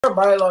Her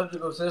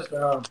biological sister,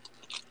 huh?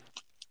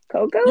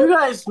 Coco? You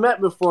guys met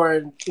before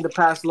in the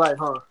past life,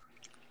 huh?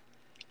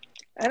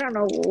 I don't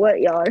know what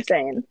y'all are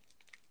saying.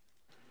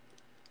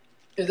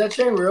 Is that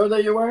chain real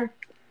that you're wearing?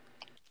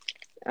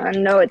 I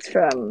know it's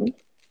from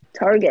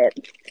Target.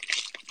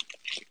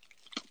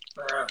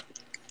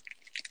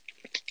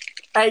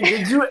 Hey,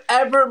 did you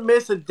ever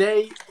miss a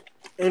day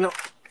in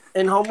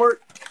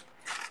homework?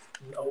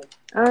 No.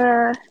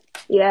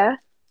 Yeah.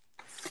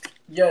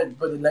 Yeah,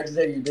 but the next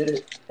day you did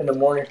it in the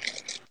morning.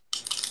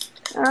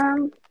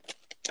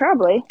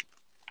 Probably.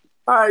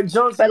 All right,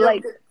 Jones. But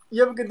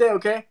You have a good day,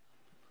 okay?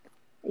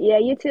 yeah,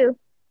 you too.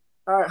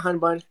 All right, honey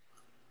bun.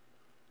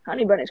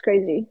 Honey bun is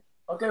crazy.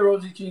 Okay,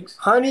 rosy cheeks.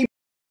 Honey.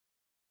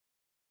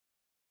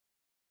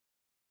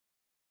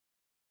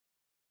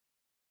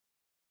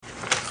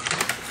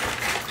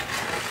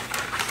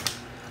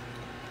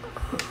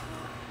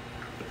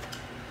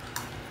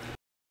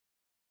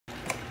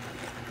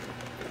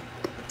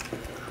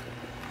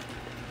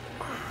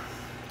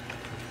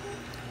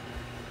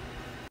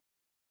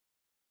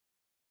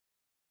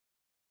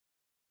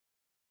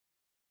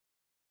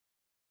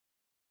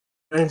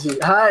 Angie,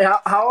 hi.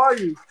 How are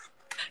you?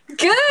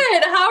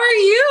 Good. How are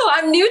you?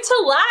 I'm new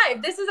to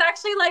live. This is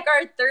actually like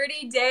our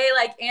 30-day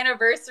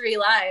anniversary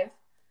live.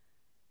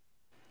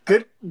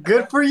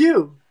 Good for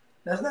you.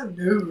 That's not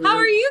new. Really. How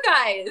are you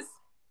guys?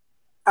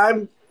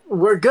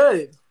 We're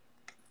good.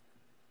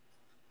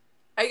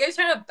 Are you guys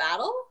trying to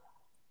battle?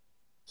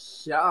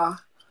 Yeah.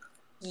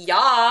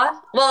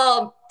 Yeah.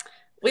 Well,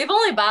 we've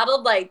only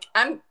battled I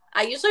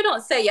usually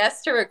don't say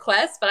yes to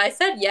requests, but I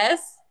said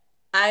yes.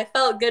 I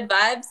felt good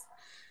vibes.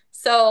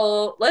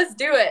 So let's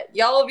do it.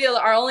 Y'all will be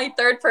our only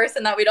third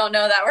person that we don't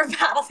know that we're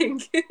battling.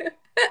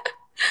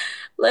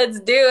 Let's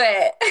do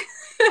it.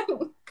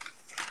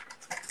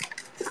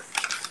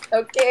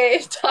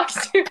 Okay, talk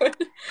soon.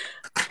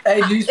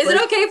 Hey, is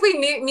it okay if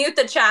we mute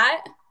the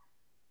chat?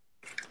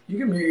 You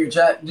can mute your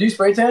chat. Do you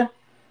spray tan?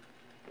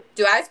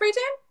 Do I spray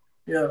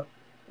tan? Yeah.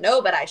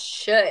 No, but I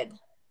should.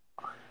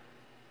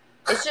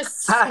 It's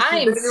just I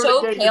am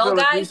so pale,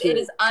 guys. It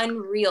is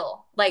unreal.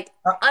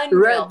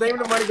 Unreal. Name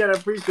the money gotta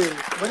appreciate it.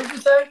 What did you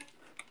say?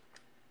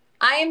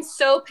 I am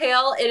so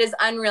pale. It is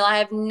unreal. I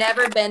have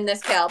never been this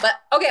pale. But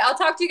okay, I'll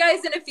talk to you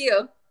guys in a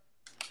few.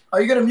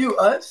 Are you gonna mute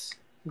us?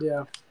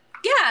 Yeah.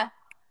 Yeah.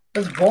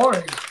 That's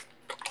boring.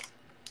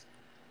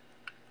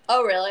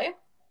 Oh, really?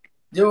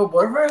 Do you have a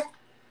boyfriend?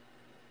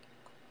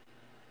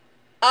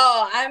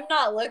 Oh, I'm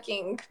not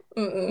looking.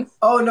 Mm-mm.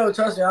 Oh, no,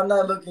 trust me, I'm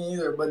not looking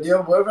either. But do you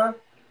have a boyfriend?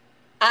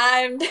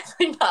 I'm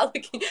definitely not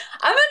looking.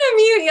 I'm gonna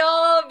mute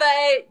y'all,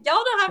 but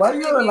y'all don't have to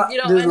mute me if you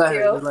don't want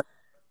to.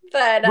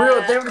 But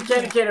real, thank you,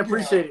 candy cane.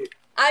 Appreciate it.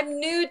 I'm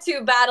new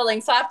to battling,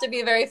 so I have to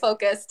be very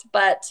focused.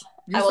 But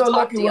I will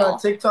talk to you on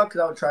TikTok because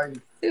I'll try you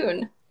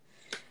soon.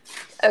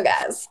 Oh,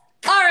 guys.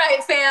 All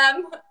right,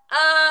 fam.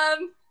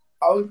 I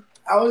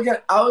was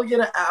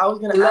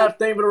gonna. Left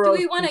thing but a rose. Do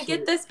we want to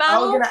get this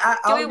battle?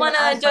 Do we want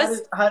to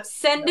just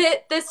send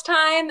it this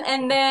time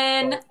and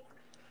then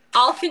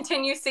I'll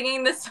continue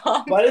singing the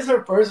song? What is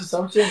her first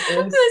assumption?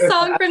 Is the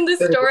song from the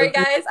story,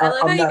 guys. I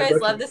love how you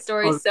guys love the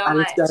story so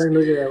much. I didn't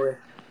look at it that way.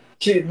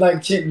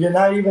 You're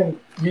not even.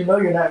 You know,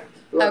 you're not.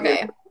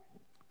 Okay.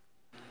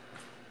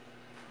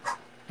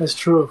 That's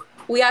true.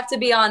 We have to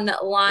be on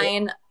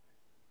line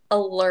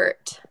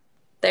alert.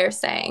 They're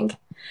saying,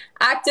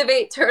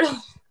 activate turtle.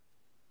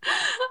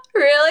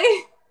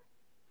 Really?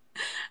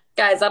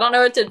 Guys, I don't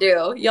know what to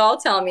do. Y'all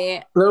tell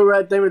me. Little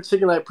Red Thing with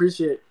Chicken, I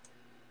appreciate it.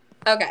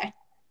 Okay.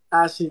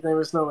 Ashley, Thing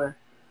with Snowman.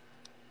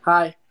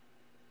 Hi.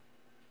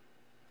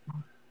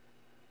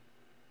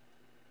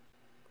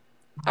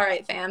 All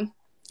right, fam.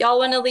 Y'all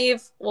want to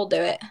leave? We'll do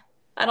it.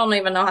 I don't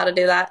even know how to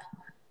do that.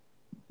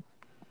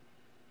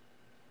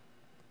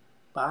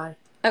 Bye.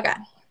 Okay.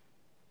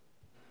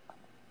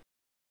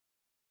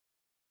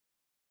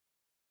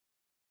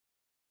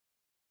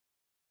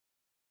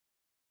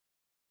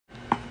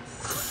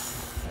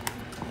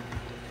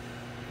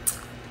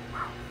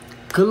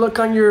 Good luck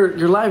on your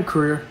live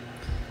career.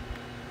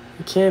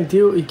 You can't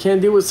deal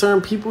with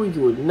certain people,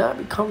 you would not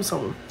become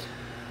someone.